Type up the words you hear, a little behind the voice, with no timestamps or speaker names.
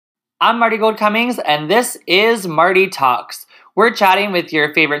I'm Marty Gold Cummings, and this is Marty Talks. We're chatting with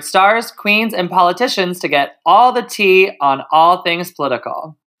your favorite stars, queens, and politicians to get all the tea on all things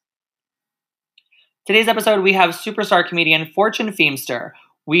political. Today's episode, we have superstar comedian Fortune Feimster.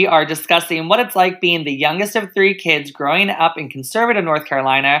 We are discussing what it's like being the youngest of three kids growing up in conservative North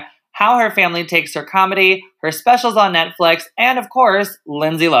Carolina, how her family takes her comedy, her specials on Netflix, and of course,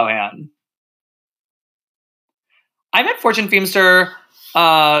 Lindsay Lohan. I met Fortune Feimster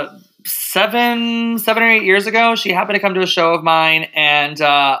 7 or 8 years ago. She happened to come to a show of mine, and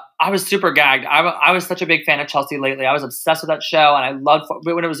I was super gagged. I was such a big fan of Chelsea Lately. I was obsessed with that show, and I loved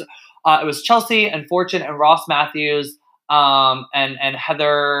when it was Chelsea and Fortune and Ross Matthews and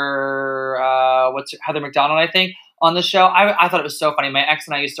Heather Heather McDonald, I think, on the show. I thought it was so funny. My ex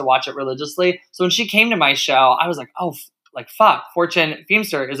and I used to watch it religiously. So when she came to my show, I was like, oh, like fuck, Fortune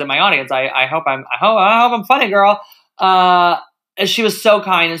Feimster is in my audience. I hope I'm funny, girl. And she was so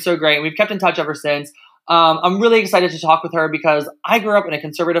kind and so great. We've kept in touch ever since. I'm really excited to talk with her because I grew up in a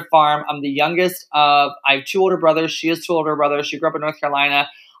conservative farm. I'm the youngest of, I have two older brothers. She has two older brothers. She grew up in North Carolina.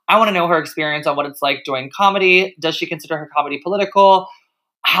 I want to know her experience on what it's like doing comedy. Does she consider her comedy political?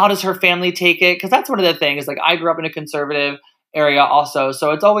 How does her family take it? Because that's one of the things. Like, I grew up in a conservative area also.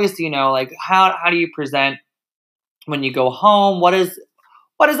 So it's always, like, how do you present when you go home? What is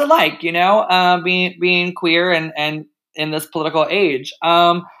it like, being queer and in this political age?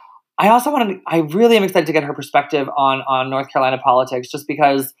 I really am excited to get her perspective on North Carolina politics, just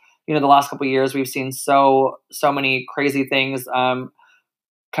because, the last couple of years we've seen so many crazy things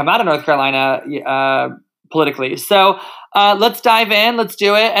come out of North Carolina politically. So let's dive in. Let's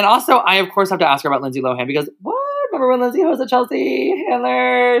do it. And also, I, of course, have to ask her about Lindsay Lohan because, remember when Lindsay hosted Chelsea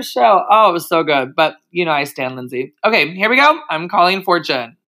Handler's show? Oh, it was so good. But, I stand Lindsay. Okay, here we go. I'm calling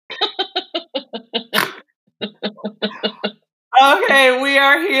Fortune. Okay, we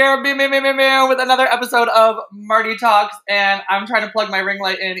are here with another episode of Marty Talks, and I'm trying to plug my ring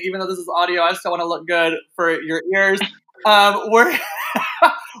light in, even though this is audio. I still want to look good for your ears. We're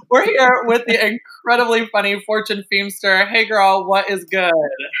here with the incredibly funny Fortune Feimster. Hey, girl, what is good?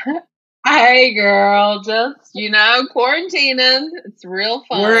 Hey, girl, just quarantining. It's real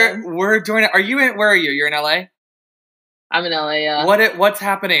fun. We're doing it. Are you in? Where are you? You're in LA. I'm in LA. Yeah. What's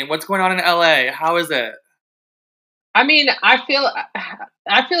happening? What's going on in LA? How is it? I mean, I feel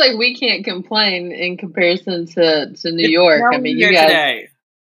like we can't complain in comparison to New York. I mean, you guys. Today.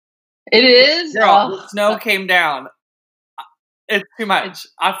 It is. Girl, the snow came down. It's too much.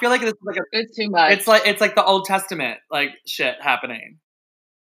 I feel like it's too much. It's like the Old Testament shit happening.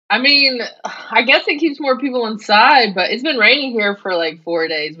 I mean, I guess it keeps more people inside, but it's been raining here for 4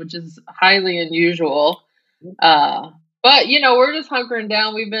 days, which is highly unusual. But we're just hunkering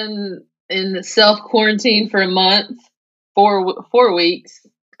down. We've been in self-quarantine for a month, 4 weeks.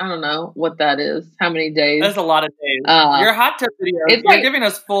 I don't know what that is. How many days? That's a lot of days. Your hot tub video. You're giving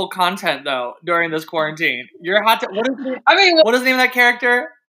us full content though during this quarantine. Your hot tub. What is the name of that character?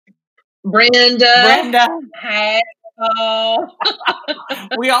 Brenda. Hey.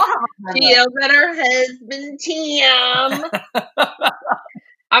 We all have. She yells at her husband, Tim.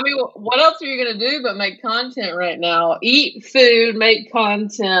 I mean, what else are you gonna do but make content right now? Eat food, make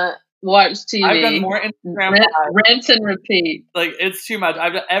content. Watch TV. I've done more Instagram rinse and repeat. It's too much.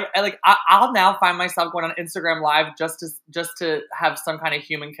 I'll now find myself going on Instagram Live just to have some kind of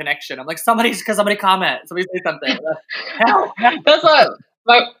human connection. I'm like, somebody comment, somebody say something. Help. That's what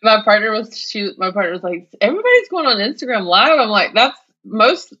my partner was. My partner was like, everybody's going on Instagram Live. I'm like, that's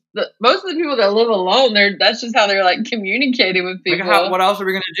most of the people that live alone. That's just how they're communicating with people. What else are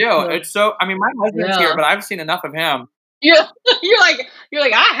we gonna do? Yeah. It's so. I mean, my husband's here, but I've seen enough of him. You're like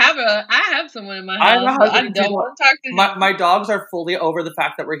I have someone in my house. I don't want to talk to him. My dogs are fully over the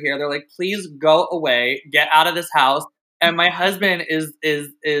fact that we're here. They're like, please go away, get out of this house. And my husband is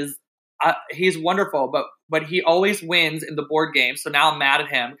he's wonderful, but he always wins in the board game. So now I'm mad at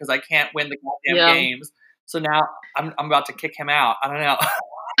him because I can't win the goddamn games. So now I'm about to kick him out. I don't know.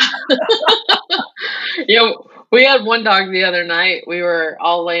 We had one dog the other night. We were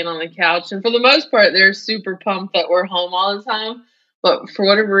all laying on the couch, and for the most part, they're super pumped that we're home all the time. But for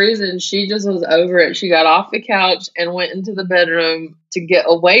whatever reason, she just was over it. She got off the couch and went into the bedroom to get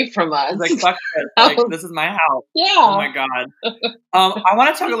away from us. Fuck this. This is my house. Yeah. Oh my God. I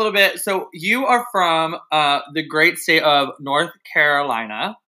want to talk a little bit. So you are from the great state of North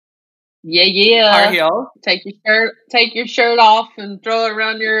Carolina. Yeah. Tar Heels. Take your shirt off and throw it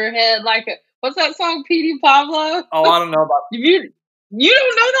around your head like a. What's that song, Petey Pablo? Oh, I don't know about you. You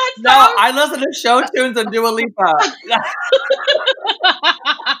don't know that song? No, I listen to show tunes and Dua Lipa.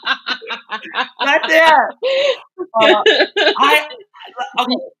 That's it.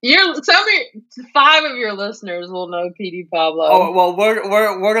 Okay. Five of your listeners will know PD Pablo. Oh well,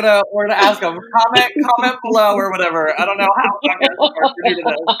 we're gonna ask them. Comment below or whatever. I don't know how.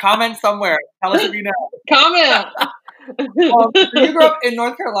 Comment somewhere. Tell us if you know. Comment. So you grew up in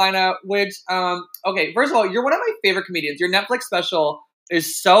North Carolina, which okay. First of all, you're one of my favorite comedians. Your Netflix special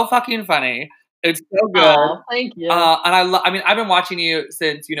is so fucking funny. It's so good. Oh, thank you. And I mean, I've been watching you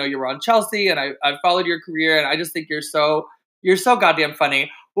since you were on Chelsea, and I've followed your career, and I just think you're so goddamn funny.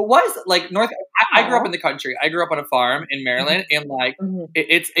 But what is like I grew up in the country. I grew up on a farm in Maryland, and like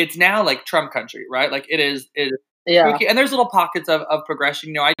it's now like Trump country, right? Like it is freaky. And there's little pockets of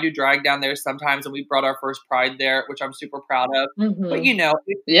progression. I do drag down there sometimes, and we brought our first Pride there, which I'm super proud of. But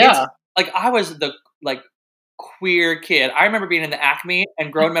it's like I was the queer kid. I remember being in the Acme,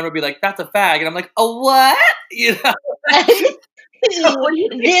 and grown men would be like, "That's a fag," and I'm like, "A what?" This girl.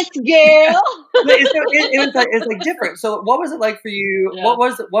 It's like different. So, what was it like for you? Yeah. What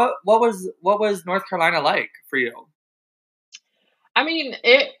was North Carolina like for you? I mean,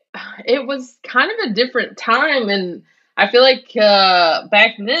 it was kind of a different time, and I feel like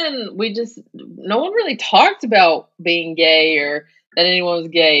back then no one really talked about being gay or that anyone was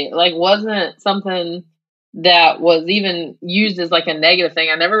gay. Like, wasn't something that was even used as like a negative thing.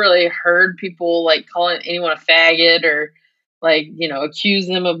 I never really heard people like calling anyone a faggot or like, accuse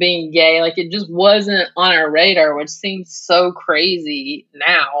them of being gay. Like it just wasn't on our radar, which seems so crazy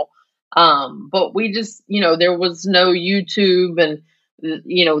now. But we just, there was no YouTube and,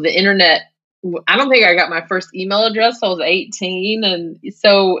 the internet. I don't think I got my first email address till I was 18. And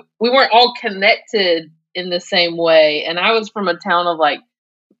so we weren't all connected in the same way. And I was from a town of like,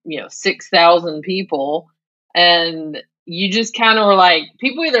 6,000 people. And you just kind of were like,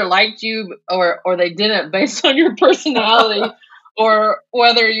 people either liked you or they didn't based on your personality or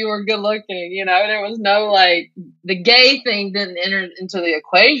whether you were good looking. There was no like the gay thing didn't enter into the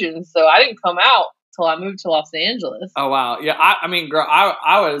equation. So I didn't come out till I moved to Los Angeles. Oh, wow. Yeah. I mean, girl,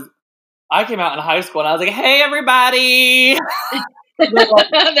 I came out in high school and I was like, hey, everybody. They're like,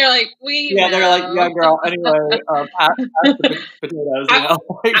 they're like, yeah, girl. Anyway, pass the potatoes,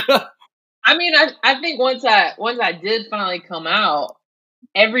 I mean, I think once I did finally come out,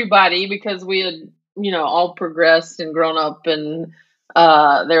 everybody, because we had, all progressed and grown up and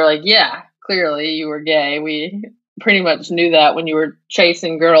they're like, yeah, clearly you were gay. We pretty much knew that when you were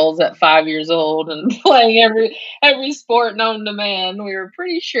chasing girls at 5 years old and playing every sport known to man. We were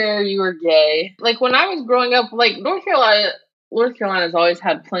pretty sure you were gay. Like when I was growing up, like North Carolina's always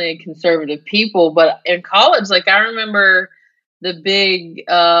had plenty of conservative people, but in college, like I remember the big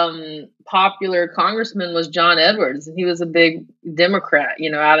popular congressman was John Edwards, and he was a big Democrat,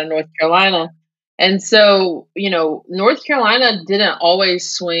 out of North Carolina. And so, North Carolina didn't always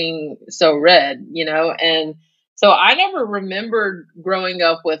swing so red, and so I never remembered growing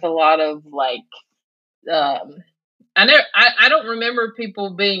up with a lot of like, I don't remember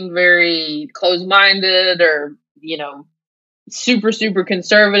people being very closed-minded or, super, super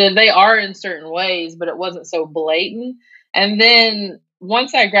conservative. They are in certain ways, but it wasn't so blatant. And then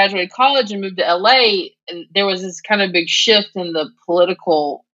once I graduated college and moved to LA, there was this kind of big shift in the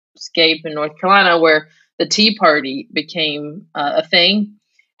political scape in North Carolina where the Tea Party became a thing.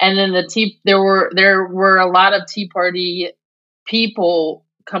 And then there were a lot of Tea Party people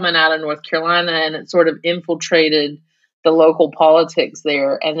coming out of North Carolina, and it sort of infiltrated the local politics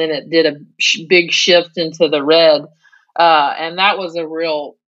there. And then it did a big shift into the red. And that was a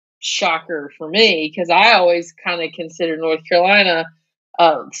real shocker for me because I always kind of considered North Carolina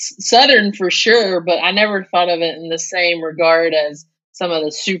Southern for sure, but I never thought of it in the same regard as some of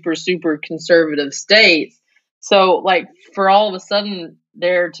the super, super conservative states. So like for all of a sudden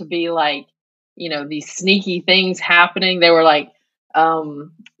there to be like, these sneaky things happening, they were like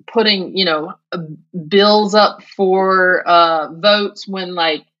putting, bills up for votes when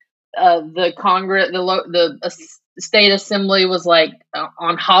like the Congress, the state assembly was like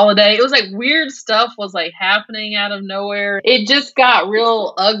on holiday. It was like weird stuff was like happening out of nowhere. It just got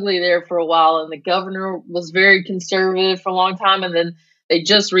real ugly there for a while, and the governor was very conservative for a long time, and then they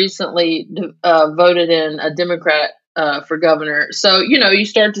just recently voted in a Democrat for governor. So you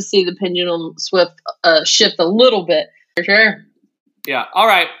start to see the pendulum shift a little bit for sure. Yeah. All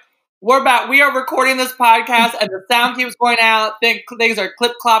right. We're back. We are recording this podcast, and the sound keeps going out. Things are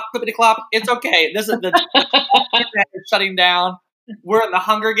clip clop, clippity clop. It's okay. This is the internet is shutting down. We're in the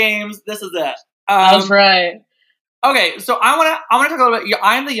Hunger Games. This is it. That's right. Okay, so I want to talk a little bit.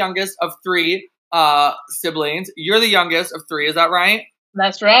 I'm the youngest of three siblings. You're the youngest of three. Is that right?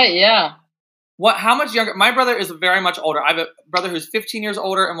 That's right. Yeah. How much younger? My brother is very much older. I have a brother who's 15 years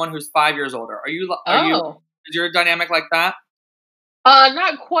older and one who's 5 years older. Is your dynamic like that?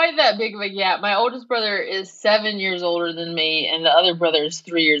 Not quite that big of a gap. My oldest brother is 7 years older than me, and the other brother is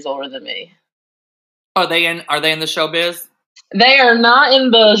 3 years older than me. Are they in the showbiz? They are not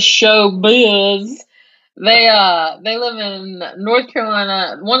in the show biz. They live in North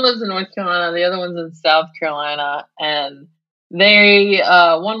Carolina. One lives in North Carolina, the other one's in South Carolina, and they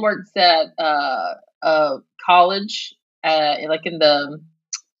one works at a college, like in the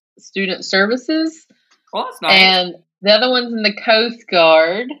student services, Well, that's nice. and the other one's in the Coast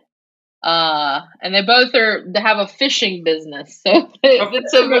Guard. And they both they have a fishing business, so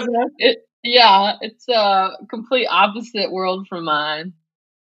it's a complete opposite world from mine.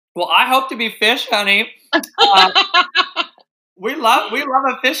 Well, I hope to be fish, honey. We love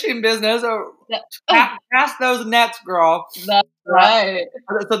a fishing business. Cast those nets, girl. That's right.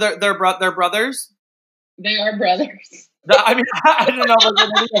 So they're brothers. They are brothers. I mean, I don't know.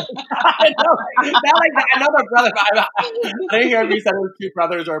 I know they're brothers. I didn't hear if you said it was two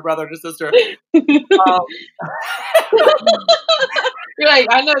brothers or a brother and a sister. You're like,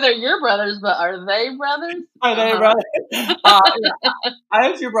 I know they're your brothers, but are they brothers? Are they brothers? Yeah. I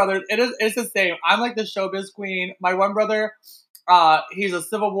have two brothers. It's the same. I'm like the showbiz queen. My one brother, he's a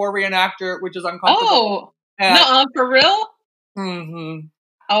Civil War reenactor, which is uncomfortable. Oh, no, for real? Mm-hmm.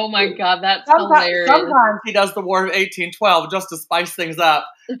 Oh my God, that's hilarious. Sometimes he does the War of 1812 just to spice things up.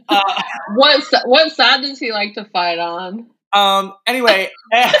 What side does he like to fight on? Anyway,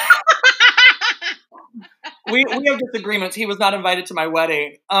 we have disagreements. He was not invited to my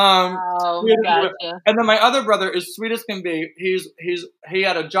wedding. Gotcha. And then my other brother is sweet as can be. He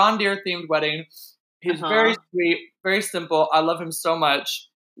had a John Deere themed wedding. He's very sweet, very simple. I love him so much.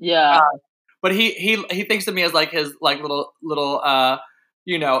 Yeah. But he thinks of me as like his like little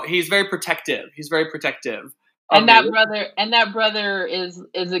he's very protective. He's very protective. And that brother is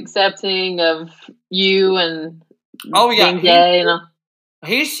accepting of you and being gay.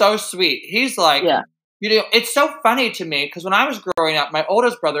 He's so sweet. He's like, it's so funny to me because when I was growing up, my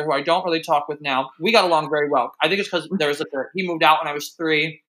oldest brother, who I don't really talk with now, we got along very well. I think it's because there was he moved out when I was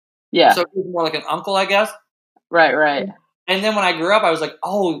 3. Yeah. So he was more like an uncle, I guess. Right. And then when I grew up, I was like,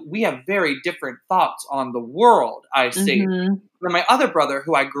 oh, we have very different thoughts on the world, I see. Mm-hmm. Then my other brother,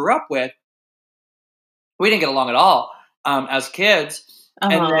 who I grew up with, we didn't get along at all as kids.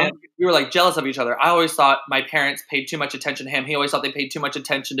 And then we were like jealous of each other. I always thought my parents paid too much attention to him. He always thought they paid too much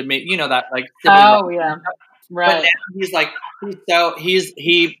attention to me. You know that, like. Oh yeah, right. But now he's like,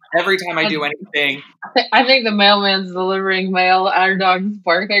 every time I do anything. I think the mailman's delivering mail. Our dog's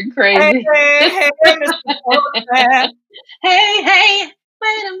barking crazy. Hey, Mr. Postman. Hey,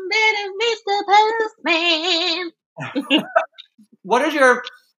 wait a minute, Mr. Postman. What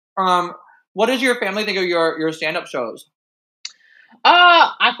does your family think of your stand-up shows?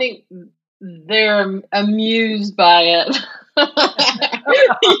 I think they're amused by it.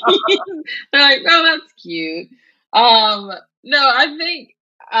 They're like, oh, that's cute. No, I think,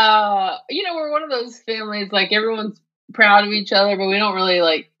 we're one of those families, like everyone's proud of each other, but we don't really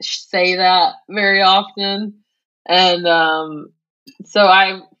like say that very often. And, so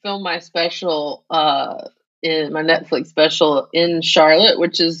I filmed my special, in my Netflix special in Charlotte,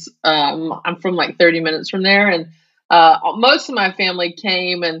 which is, I'm from like 30 minutes from there. And, most of my family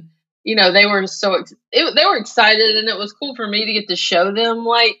came and, they were they were excited, and it was cool for me to get to show them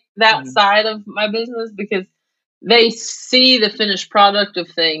like that side of my business because they see the finished product of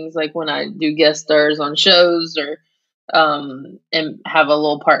things. Like when I do guest stars on shows or, and have a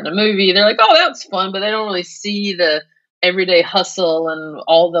little part in a movie, they're like, oh, that's fun. But they don't really see the everyday hustle and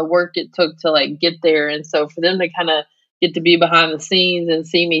all the work it took to like get there. And so for them to kind of get to be behind the scenes and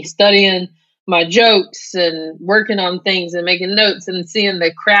see me studying my jokes and working on things and making notes and seeing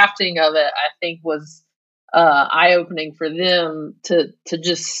the crafting of it, I think was eye-opening for them to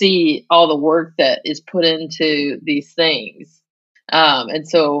just see all the work that is put into these things. And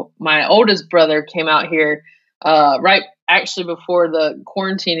so my oldest brother came out here right actually before the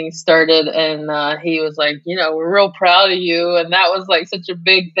quarantining started, and he was like, we're real proud of you. And that was like such a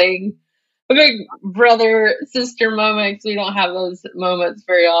big thing. A big brother sister moment, because we don't have those moments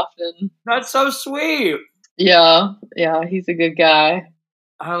very often. That's so sweet. Yeah, he's a good guy.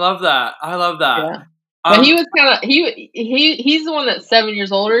 I love that. Yeah. But he was kind of he's the one that's 7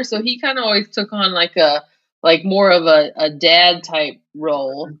 years older, so he kind of always took on like more of a dad type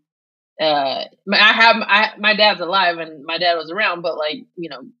role. My dad's alive and my dad was around, but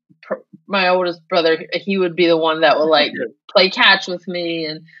my oldest brother, he would be the one that would like play catch with me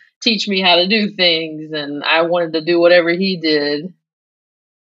and teach me how to do things, and I wanted to do whatever he did.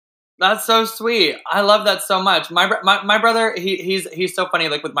 That's so sweet. I love that so much. My brother, he's so funny.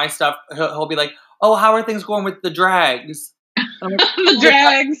 Like with my stuff, he'll be like, "Oh, how are things going with the drags?" The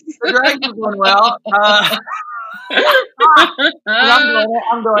drags. The drags are going well.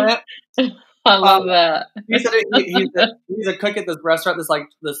 I'm doing it. I love that. He said he's a cook at this restaurant,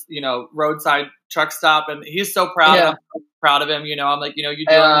 this roadside truck stop, and he's so proud. Yeah. I'm so proud of him. I'm like, you doing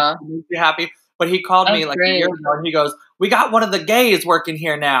it, makes you happy. But he called me like a year ago, and he goes, "We got one of the gays working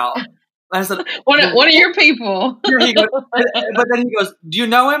here now." And I said, one of your people. He goes, but then he goes, "Do you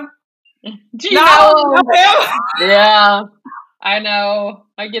know him?" Do you know him? Yeah, I know.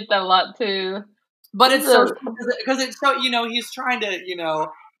 I get that a lot too. But it's so because it's so he's trying to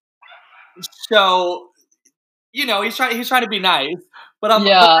show he's trying to be nice, but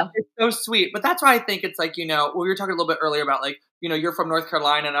but it's so sweet. But that's why I think it's like we were talking a little bit earlier about like you're from North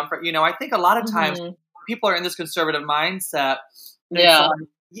Carolina and I'm from I think a lot of times people are in this conservative mindset. Yeah, so,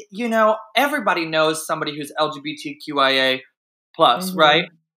 everybody knows somebody who's LGBTQIA plus, right?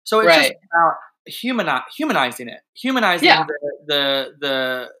 So it's just about humanizing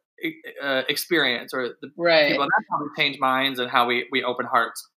the experience or the people, and that's how we change minds and how we open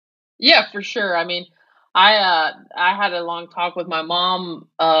hearts. Yeah, for sure. I mean, I had a long talk with my mom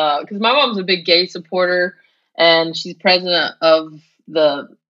because my mom's a big gay supporter, and she's president of the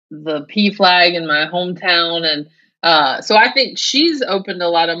PFLAG in my hometown, and so I think she's opened a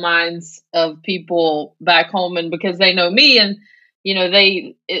lot of minds of people back home, and because they know me, and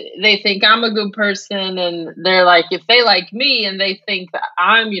they think I'm a good person, and they're like, if they like me and they think that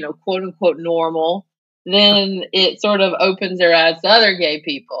I'm quote unquote normal, then it sort of opens their eyes to other gay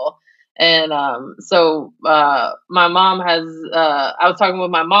people. And so my mom has I was talking with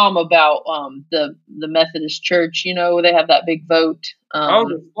my mom about the Methodist Church. They have that big vote.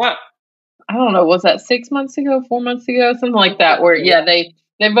 What? I don't know. Was that 6 months ago, 4 months ago, something like that? Where they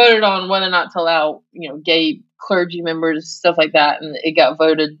voted on whether or not to allow gay clergy members, stuff like that, and it got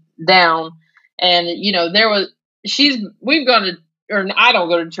voted down. And we've gone to, or I don't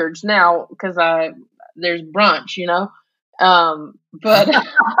go to church now because there's brunch, but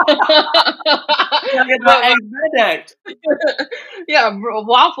yeah,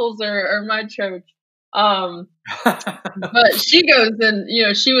 waffles are my church. But she goes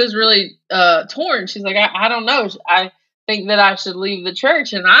and she was really torn. She's like, I don't know. I think that I should leave the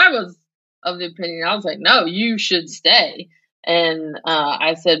church, and I was of the opinion. I was like, no, you should stay. And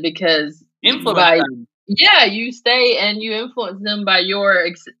I said because you stay and you influence them by your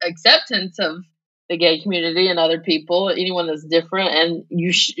acceptance of the gay community and other people, anyone that's different, and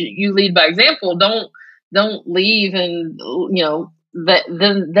you lead by example. Don't leave, and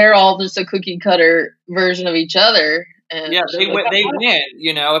then they're all just a cookie cutter version of each other. And they win.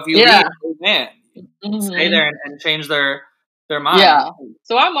 If you leave, they win. Stay there and change their mind. Yeah.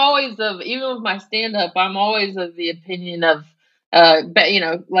 So I'm always even with my stand up, I'm always of the opinion of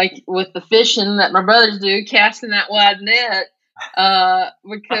like with the fishing that my brothers do, casting that wide net,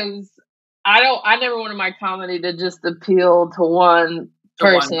 because I never wanted my comedy to just appeal to one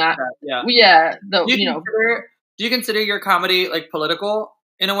person. Do you consider your comedy like political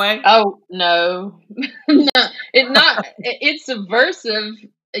in a way? Oh no, no, it's subversive,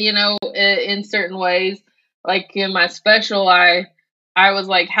 in certain ways. Like in my special, I was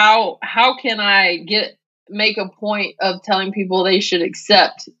like, how can I make a point of telling people they should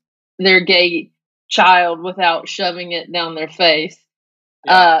accept their gay child without shoving it down their face?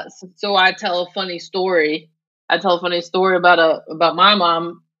 Yeah. So I tell a funny story. About my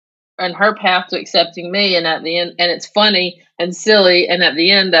mom and her path to accepting me, and at the end, and it's funny and silly, and at the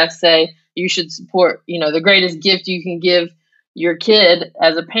end I say you should support. The greatest gift you can give your kid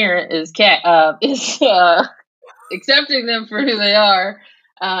as a parent is accepting them for who they are,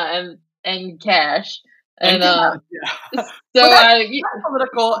 and cash. And so that's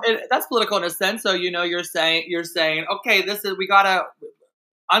political. That's political in a sense. So you're saying, okay, we gotta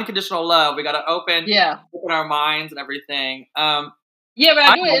unconditional love. We gotta open our minds and everything. Yeah, but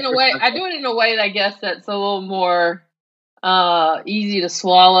I do it in a way that I guess that's a little more easy to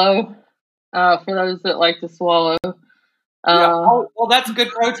swallow for those that like to swallow. Well, that's good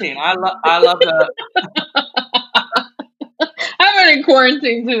protein. I love that. I've been in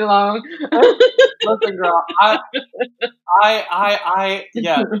quarantine too long. Listen, girl,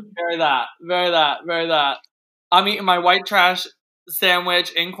 very that. I'm eating my white trash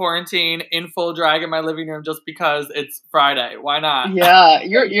sandwich in quarantine in full drag in my living room just because it's Friday. Why not? Yeah,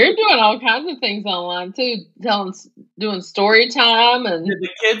 you're doing all kinds of things online too. Doing story time and the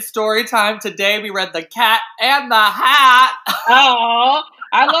kids' story time. Today we read The Cat and the Hat. Oh,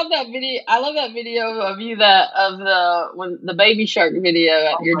 I love that video. I love that video of you when the baby shark video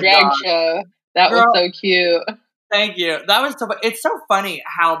at your drag show. That was so cute. Thank you. That was so. It's so funny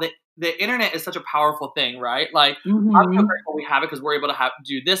how the internet is such a powerful thing, right? Like, Mm-hmm. I'm so grateful we have it because we're able to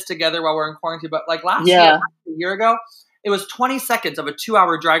do this together while we're in quarantine. But like a year ago, it was 20 seconds of a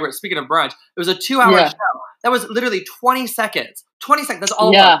 2-hour drag race. Speaking of brunch, it was a 2-hour show. That was literally 20 seconds. 20 seconds. That's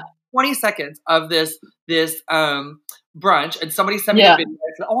all it was. 20 seconds of this brunch. And somebody sent me the video.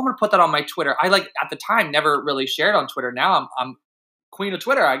 I said, oh, I'm going to put that on my Twitter. I at the time never really shared on Twitter. Now I'm queen of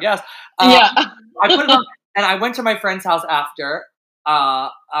Twitter, I guess. I put it on, and I went to my friend's house after,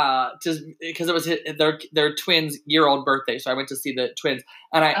 just because it was their twins' year-old birthday. So I went to see the twins,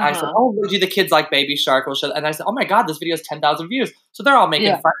 and I said, oh, do the kids like Baby Shark? And I said, oh my God, this video has 10,000 views. So they're all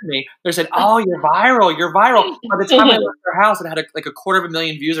making fun of me. They said, oh, you're viral. By the time I left their house, it had like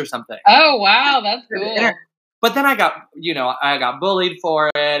 250,000 views or something. Oh, wow. That's cool. But then I got bullied for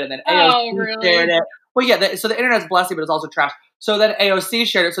it, and then AOC shared it. Well, yeah, so the internet's blessing, but it's also trash. So then AOC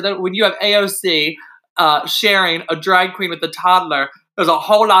shared it. So then when you have AOC sharing a drag queen with a toddler, there's a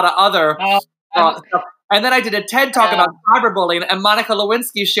whole lot of other stuff. And then I did a TED Talk about cyberbullying, and Monica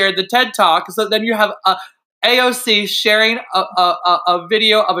Lewinsky shared the TED Talk. So then you have AOC sharing a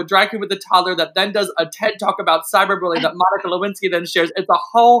video of a drag queen with a toddler that then does a TED Talk about cyberbullying that Monica Lewinsky then shares. It's a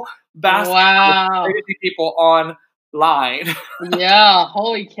whole basket of crazy people online. Yeah,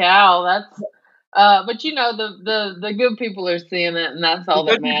 holy cow. That's but the good people are seeing it, and that's all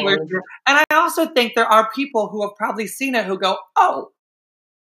that matters. And I also think there are people who have probably seen it who go, oh,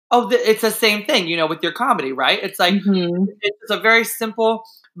 it's the same thing, with your comedy, right? It's like, it's a very simple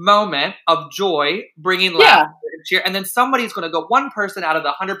moment of joy, bringing laughter and cheer. And then somebody's going to go, one person out of the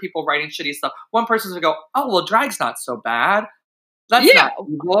 100 people writing shitty stuff, one person's going to go, oh, well, drag's not so bad. That's not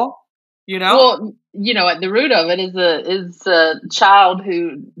evil. Well, at the root of it is a child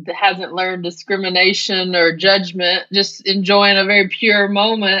who hasn't learned discrimination or judgment, just enjoying a very pure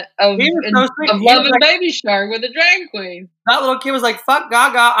moment of loving Baby Shark with a drag queen. That little kid was like, "Fuck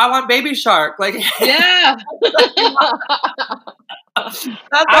Gaga, I want Baby Shark." Like, yeah.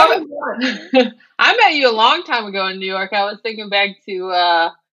 I met you a long time ago in New York. I was thinking back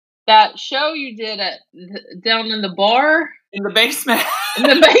to that show you did down in the bar. In the basement. In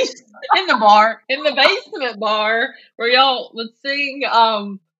the basement bar where y'all would sing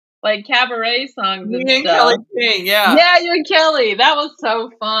like cabaret songs and stuff. Kelly King, yeah. Yeah, you and Kelly. That was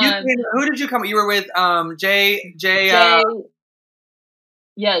so fun. Who did you come with? You were with Jay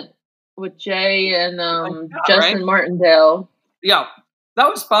with Jay and Justin right? Martindale. Yeah. That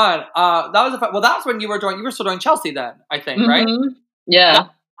was fun. That's when you were still doing Chelsea then, I think, right? Yeah.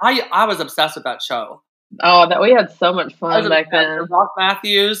 I was obsessed with that show. Oh, we had so much fun back then. Ross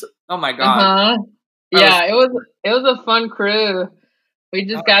Matthews. Oh my God. Yeah, it was a fun crew. We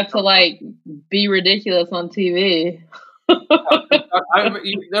just got to be ridiculous on TV. There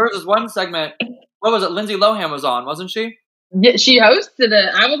was this one segment. What was it? Lindsay Lohan was on, wasn't she? Yeah, she hosted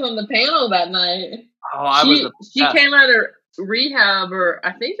it. I was on the panel that night. Oh, she came out of rehab, or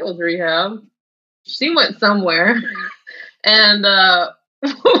I think it was rehab. She went somewhere, and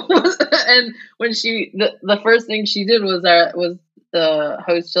and when the first thing she did was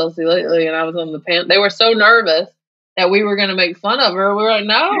host Chelsea Lately, and I was on the panel. They were so nervous that we were going to make fun of her. We were like,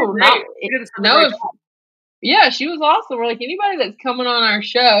 no. Yeah, she was awesome. We're like, anybody that's coming on our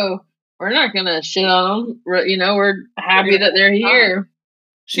show, we're not going to shit on them. We're happy that they're here.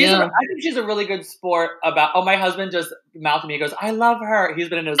 I think she's a really good sport about. Oh, my husband just mouthed me. He goes, "I love her." He's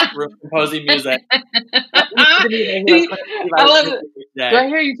been in his room composing music. I love it. Do I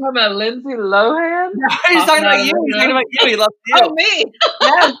hear you talking about Lindsay Lohan? No, he's talking about you. He's talking about you. He loves you. Oh, me?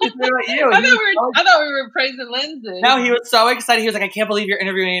 Yes, he's talking about you. I thought we were praising Lindsay. No, he was so excited. He was like, "I can't believe you're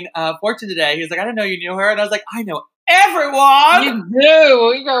interviewing Fortune today." He was like, "I didn't know you knew her," and I was like, "I know everyone." You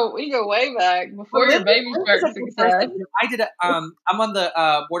do. We go way back before your Baby Shark success. I did. I'm on the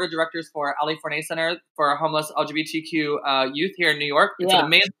board of directors for Ali Forney Center for homeless LGBTQ youth here in New York. It's an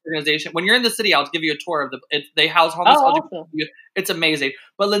amazing organization. When you're in the city, I'll give you a tour of they house homeless LGBTQ youth. It's amazing.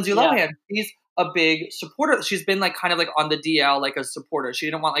 But Lindsay Lohan, she's a big supporter. She's been kind of on the DL, like a supporter. She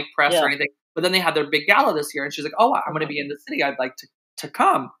didn't want press or anything. But then they had their big gala this year, and she's like, "Oh, I'm going to be in the city. I'd like to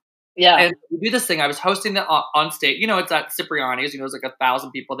come." Yeah. And we do this thing. I was hosting it on stage. It's at Cipriani's. There's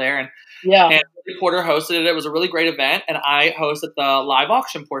 1,000 people there. And and Lily Porter hosted it. It was a really great event. And I hosted the live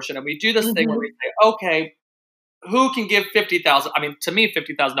auction portion. And we do this thing where we say, okay, who can give $50,000? I mean, to me,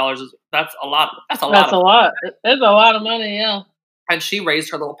 $50,000 that's a lot. That's a lot. It's a lot of money, yeah. And she raised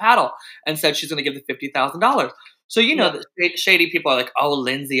her little paddle and said she's going to give the $50,000. So, the shady people are like, oh,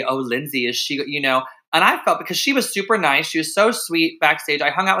 Lindsay, is she, And I felt, because she was super nice, she was so sweet backstage.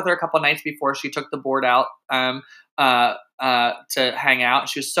 I hung out with her a couple of nights before she took the board out to hang out.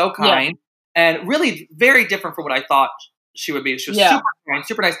 She was so kind and really very different from what I thought she would be. She was super kind,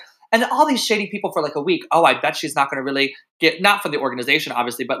 super nice. And all these shady people for like a week. Oh, I bet she's not going to really get, not from the organization,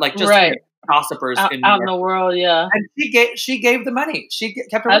 obviously, but like just Right. gossipers Out, in New out York. in the world, yeah. And she gave the money. She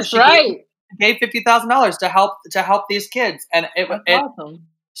kept her. That's She right. gave $50,000 to help these kids, and That's awesome.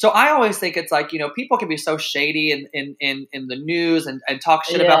 So I always think it's like, people can be so shady in the news and talk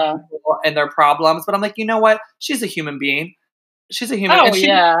shit about people and their problems, but I'm like, you know what? She's a human being. She's a human. Oh, and she's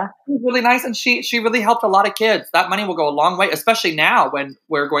yeah. really nice, and she really helped a lot of kids. That money will go a long way, especially now when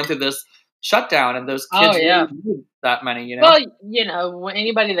we're going through this shutdown, and those kids really need that money. Well, when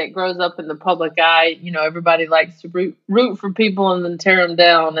anybody that grows up in the public eye, everybody likes to root for people and then tear them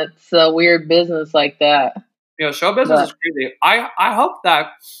down. It's a weird business like that. Show business is crazy. I hope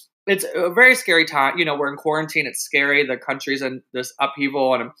that it's a very scary time. We're in quarantine. It's scary. The country's in this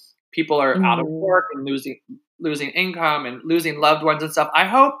upheaval, and people are out of work and losing income and losing loved ones and stuff. I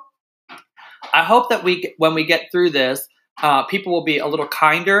hope that when we get through this, people will be a little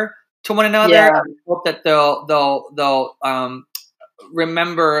kinder to one another. Yeah. I hope that they'll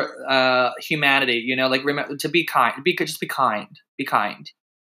remember humanity. Remember to be kind. Just be kind. Be kind.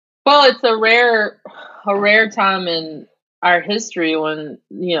 Well, it's a rare time in our history when,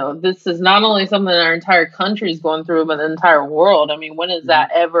 this is not only something our entire country is going through, but the entire world. I mean, when has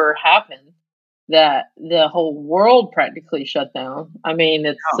that ever happened that the whole world practically shut down? I mean,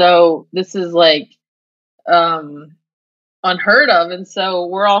 this is like unheard of. And so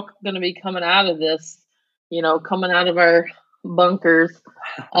we're all going to be coming out of this, coming out of our bunkers,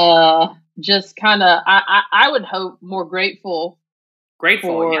 just kind of, I would hope more grateful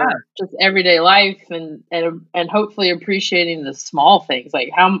for just everyday life and hopefully appreciating the small things. Like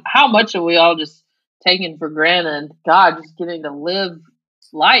how much are we all just taking for granted? God, just getting to live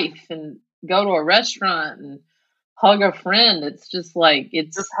life and go to a restaurant and hug a friend. It's just like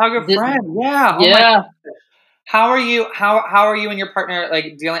just hug a friend. Yeah. Yeah. How are you? How are you and your partner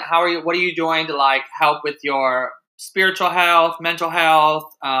like dealing? How are you? What are you doing to like help with your spiritual health, mental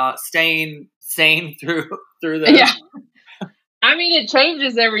health, staying sane through this? Yeah. I mean, it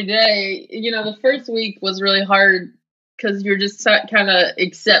changes every day. The first week was really hard because you're just kind of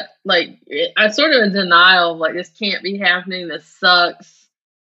I'm sort of in denial of like, this can't be happening. This sucks.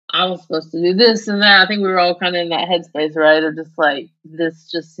 I was supposed to do this and that. I think we were all kind of in that headspace, right? Of just like, this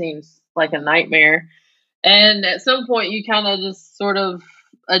just seems like a nightmare. And at some point you kind of just sort of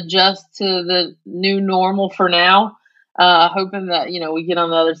adjust to the new normal for now, hoping that, we get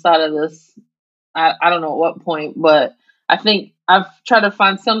on the other side of this. I don't know at what point, but I think I've tried to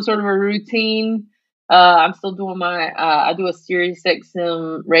find some sort of a routine. I'm still doing I do a Sirius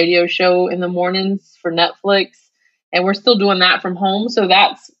XM radio show in the mornings for Netflix, and we're still doing that from home. So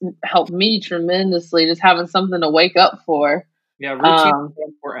that's helped me tremendously, just having something to wake up for. Yeah, routine is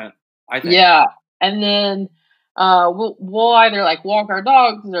important, I think. Yeah, and then we'll either like walk our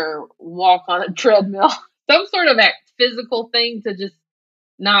dogs or walk on a treadmill, some sort of physical thing to just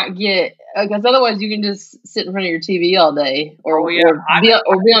not get, because otherwise you can just sit in front of your TV all day or be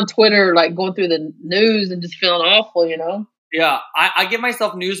on Twitter, like going through the news and just feeling awful, Yeah, I give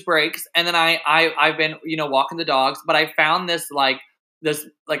myself news breaks, and then I've been walking the dogs, but I found this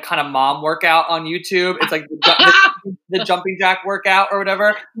kind of mom workout on YouTube. It's like the jumping jack workout or whatever.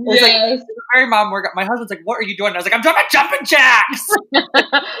 It's it's a very mom workout. My husband's like, "What are you doing?" And I was like, "I'm doing my jumping jacks."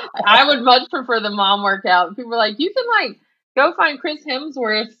 I would much prefer the mom workout. People are like, "You can like go find Chris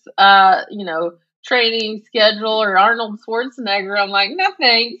Hemsworth's training schedule or Arnold Schwarzenegger." I'm like, no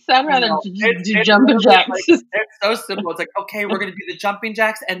thanks. I'd rather do jumping jacks. It's so simple. It's like, okay, we're going to do the jumping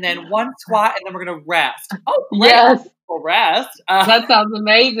jacks and then one squat and then we're going to rest. Oh, great. Yes. We'll rest. That sounds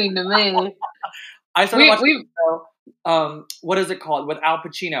amazing to me. I started watching what is it called? With Al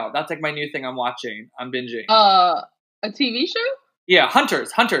Pacino. That's like my new thing I'm watching. I'm binging. A TV show? Yeah,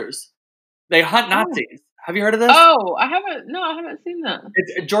 Hunters. They hunt Nazis. Have you heard of this? Oh, I haven't seen that.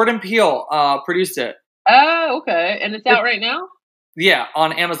 It's Jordan Peele produced it. Oh, okay. And it's out right now? Yeah,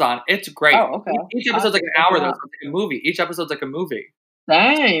 on Amazon. It's great. Oh, okay. Each episode's like an hour though. So it's like a movie. Each episode's like a movie.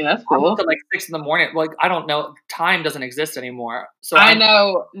 Dang, that's cool. At like 6 in the morning. Like, I don't know. Time doesn't exist anymore. So I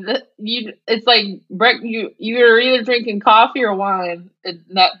know. It's like you're either drinking coffee or wine.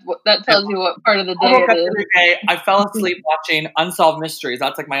 That tells you what part of the day it is. Every day, I fell asleep watching Unsolved Mysteries.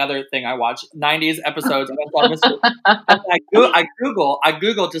 That's like my other thing I watch. 90s episodes of Unsolved Mysteries. I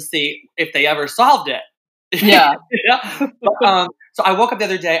Google to see if they ever solved it. Yeah. But, so I woke up the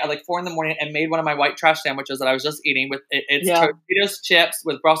other day at like 4 a.m. and made one of my white trash sandwiches that I was just eating with it's Tostitos chips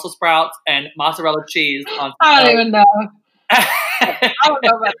with Brussels sprouts and mozzarella cheese on. I don't even know. I don't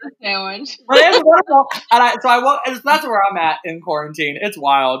know about the sandwich. But it's wonderful. And so I woke. That's where I'm at in quarantine. It's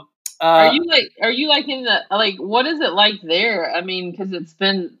wild. Are you like in the, like, what is it like there? I mean, because it's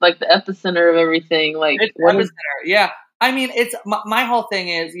been like the epicenter of everything. Like, It's what is? epicenter, yeah. I mean, it's my whole thing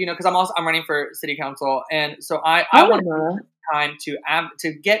is, because I'm running for city council, and so I want time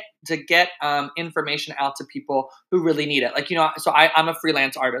to get information out to people who really need it. Like, so I'm a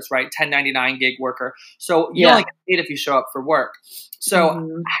freelance artist, right? 1099 gig worker. So you only get paid if you show up for work. So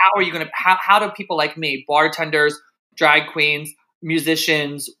how are you how do people like me, bartenders, drag queens,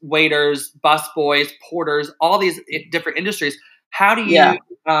 musicians, waiters, busboys, porters, all these different industries, how do you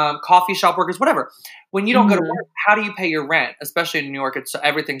coffee shop workers, whatever, when you don't go to work, how do you pay your rent? Especially in New York,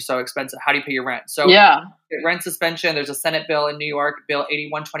 everything's so expensive. How do you pay your rent? So rent suspension, there's a Senate bill in New York, Bill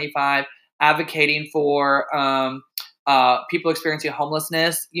 8125, advocating for people experiencing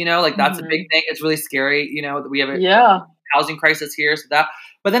homelessness. Like, that's a big thing. It's really scary, that we have a housing crisis here.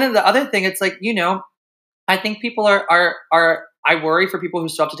 But then the other thing, it's like, I think people are I worry for people who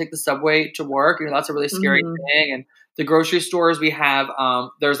still have to take the subway to work. That's a really scary thing. And the grocery stores we have,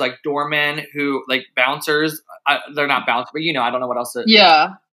 there's like doormen who, like, bouncers. They're not bouncers, but I don't know what else to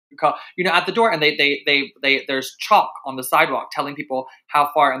call. At the door, and they there's chalk on the sidewalk telling people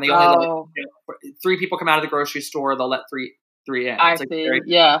how far, and they only let 3 people come out of the grocery store. They'll let three in. I see. Very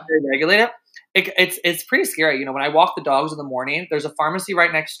regulated. It's pretty scary. When I walk the dogs in the morning, there's a pharmacy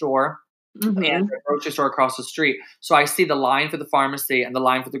right next door. And a grocery store across the street. So I see the line for the pharmacy and the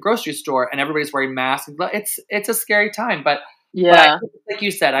line for the grocery store, and everybody's wearing masks. It's a scary time, but like you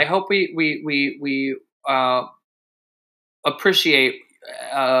said, I hope we appreciate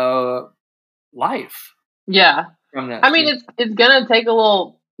life. Yeah, from this. I mean, it's gonna take a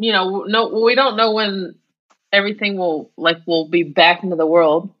little. No, we don't know when everything will be back into the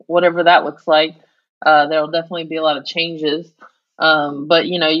world, whatever that looks like. There'll definitely be a lot of changes. But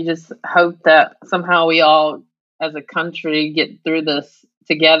you just hope that somehow we all, as a country, get through this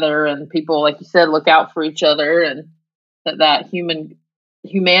together, and people, like you said, look out for each other, and that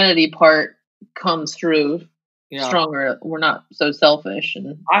humanity part comes through stronger. We're not so selfish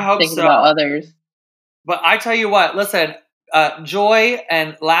and I hope thinking about others. But I tell you what, listen, joy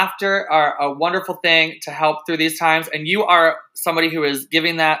and laughter are a wonderful thing to help through these times, and you are somebody who is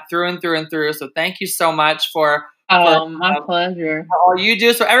giving that through and through and through. So thank you so much for. My pleasure. All you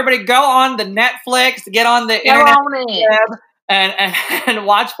do. So everybody go on the Netflix, get on the internet and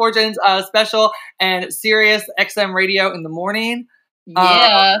watch Fortune's special and Sirius XM radio in the morning.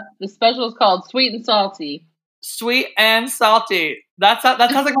 Yeah, the special is called Sweet and Salty. Sweet and Salty. That sounds like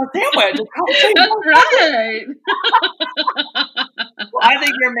a sandwich. That's right. Well, I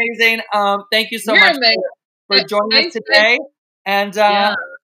think you're amazing. Thank you so much for joining us today. And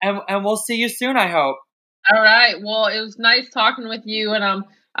we'll see you soon, I hope. All right. Well, it was nice talking with you, and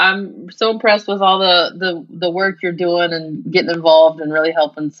I'm so impressed with all the work you're doing and getting involved and really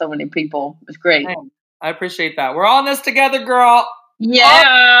helping so many people. It's great. I appreciate that. We're all in this together, girl.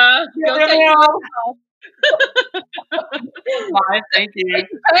 Yeah. Go take Bye. Thank you. Take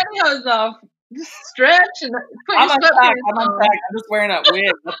your pantyhose off. Just stretch and put I'm your unpacked. I'm just wearing a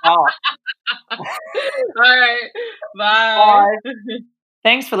wig. That's all. All right. Bye.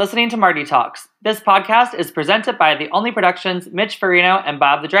 Thanks for listening to Marty Talks. This podcast is presented by The Only Productions, Mitch Farino, and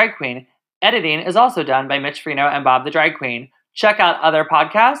Bob the Drag Queen. Editing is also done by Mitch Farino and Bob the Drag Queen. Check out other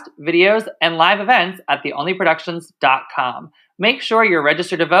podcasts, videos, and live events at theonlyproductions.com. Make sure you're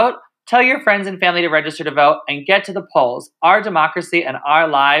registered to vote, tell your friends and family to register to vote, and get to the polls. Our democracy and our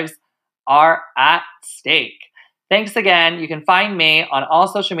lives are at stake. Thanks again. You can find me on all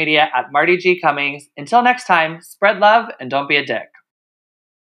social media at Marty G. Cummings. Until next time, spread love and don't be a dick.